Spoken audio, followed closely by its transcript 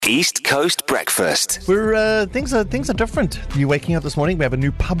East Coast Breakfast. We're things are different. You're waking up this morning. We have a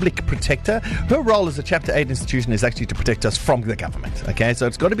new public protector. Her role as a Chapter 8 institution is actually to protect us from the government. Okay, so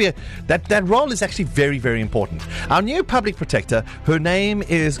it's got to be that role is actually very, very important. Our new public protector, her name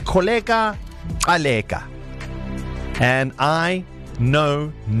is Kholeka Gcaleka, and I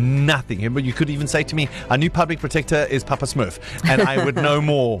know nothing. But you could even say to me, our new public protector is Papa Smurf, and I would know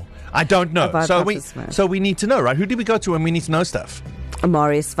more. I don't know. So we need to know, right? Who do we go to when we need to know stuff?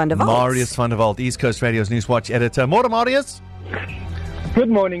 Marius van der Walt. Marius van der Walt, East Coast Radio's Newswatch editor. Morning, Marius. Good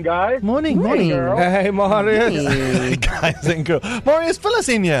morning, guys. Morning. Girl. Hey, Marius. Hey. Guys and girls. Marius, fill us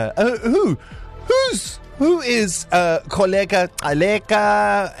in here. Who is Kholeka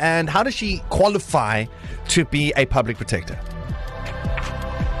Gcaleka, and how does she qualify to be a public protector?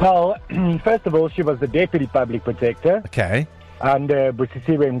 Well, first of all, she was the deputy public protector Okay. under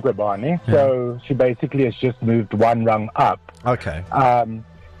Busisiwe Mqwebane. So she basically has just moved one rung up. Okay.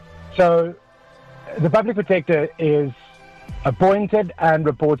 So the public protector is appointed and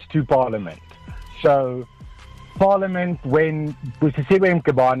reports to Parliament. So Parliament, when Busisiwe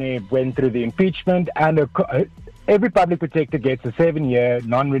Mqwebane went through the impeachment, and every public protector gets a 7-year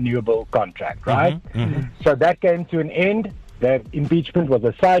non-renewable contract, right? So that came to an end. The impeachment was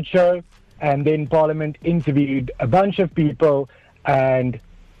a sideshow, and then Parliament interviewed a bunch of people, and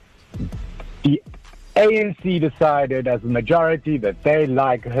the ANC decided as a majority that they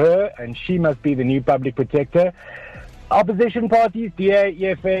like her and she must be the new public protector. Opposition parties, DA,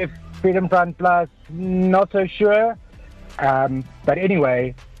 EFF, Freedom Front Plus, not so sure. But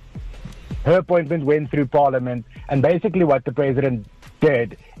anyway, her appointment went through Parliament, and basically what the president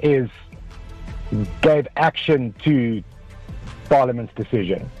did is gave action to Parliament's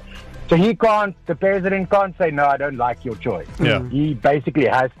decision. So the president can't say, no, I don't like your choice. Yeah. He basically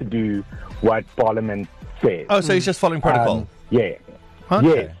has to do what Parliament says. Oh, so he's just following protocol. Yeah. Okay.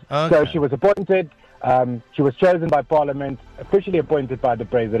 Yes. Okay. So she was appointed. She was chosen by Parliament, officially appointed by the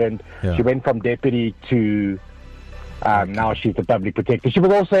president. Yeah. She went from deputy to now she's the public protector. She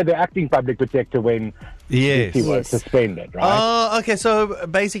was also the acting public protector when Yes. she was suspended, right? Oh, okay. So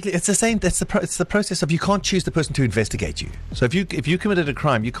basically, it's the same. It's the process of you can't choose the person to investigate you. So if you committed a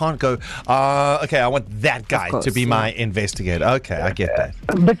crime, you can't go. Okay, I want that guy to be my investigator. Okay, I get that.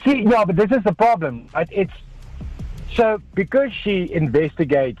 But this is the problem. Right? So because she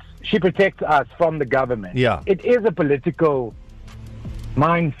investigates, she protects us from the government. Yeah. It is a political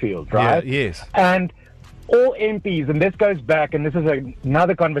minefield, right? Yeah, yes. And all MPs, and this goes back, and this is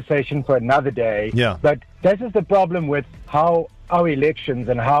another conversation for another day. Yeah. But this is the problem with how our elections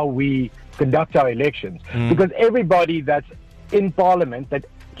and how we conduct our elections. Because everybody that's in Parliament that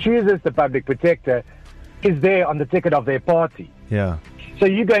chooses the public protector is there on the ticket of their party. Yeah. So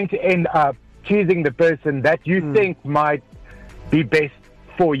you're going to end up choosing the person that you think might be best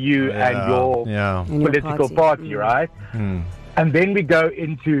for you and your political party, right? And then we go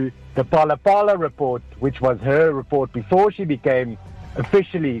into the Phala report, which was her report before she became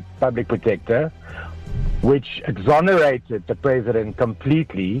officially public protector, which exonerated the president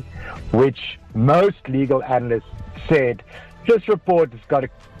completely, which most legal analysts said this report has got a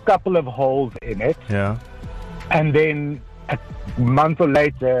couple of holes in it. Yeah. And then a month or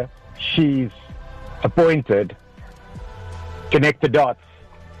later, she's appointed. Connect the dots,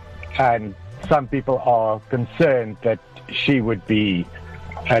 and some people are concerned that she would be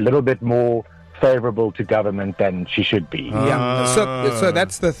a little bit more favorable to government than she should be. Yeah. So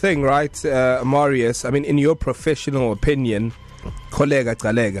that's the thing, right, Marius? I mean, in your professional opinion, Kholeka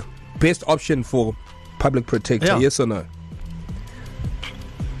Gcaleka, best option for public protector, yes or no?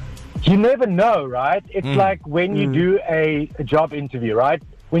 You never know, right? It's like when you do a job interview, right?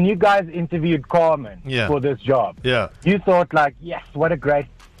 When you guys interviewed Carmen for this job, you thought like, yes, what a great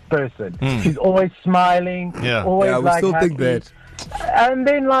person. She's always smiling, always we like still happy. think that. And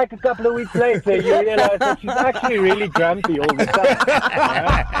then like a couple of weeks later, you realize that she's actually really grumpy all the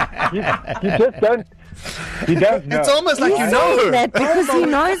time. You just don't. You don't know. It's almost like you know. That because he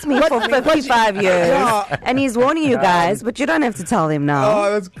knows me for 55 years, and he's warning you guys, but you don't have to tell him now.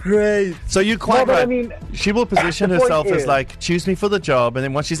 Oh, that's great. So you're quite No, but right. I mean, she will position the point herself as is- like, choose me for the job, and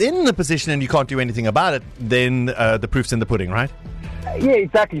then once she's in the position and you can't do anything about it, then the proof's in the pudding, right? Yeah,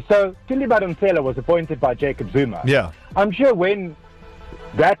 exactly. So Tuli Madonsela was appointed by Jacob Zuma. Yeah. I'm sure when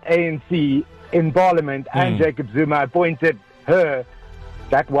that ANC in Parliament and Jacob Zuma appointed her,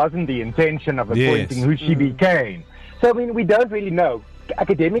 that wasn't the intention of appointing who she became. So, I mean, we don't really know.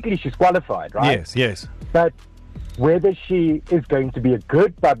 Academically, she's qualified, right? Yes. But whether she is going to be a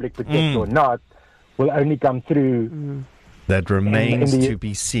good public protector or not will only come through. That remains to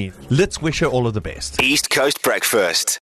be seen. Let's wish her all of the best. East Coast Breakfast.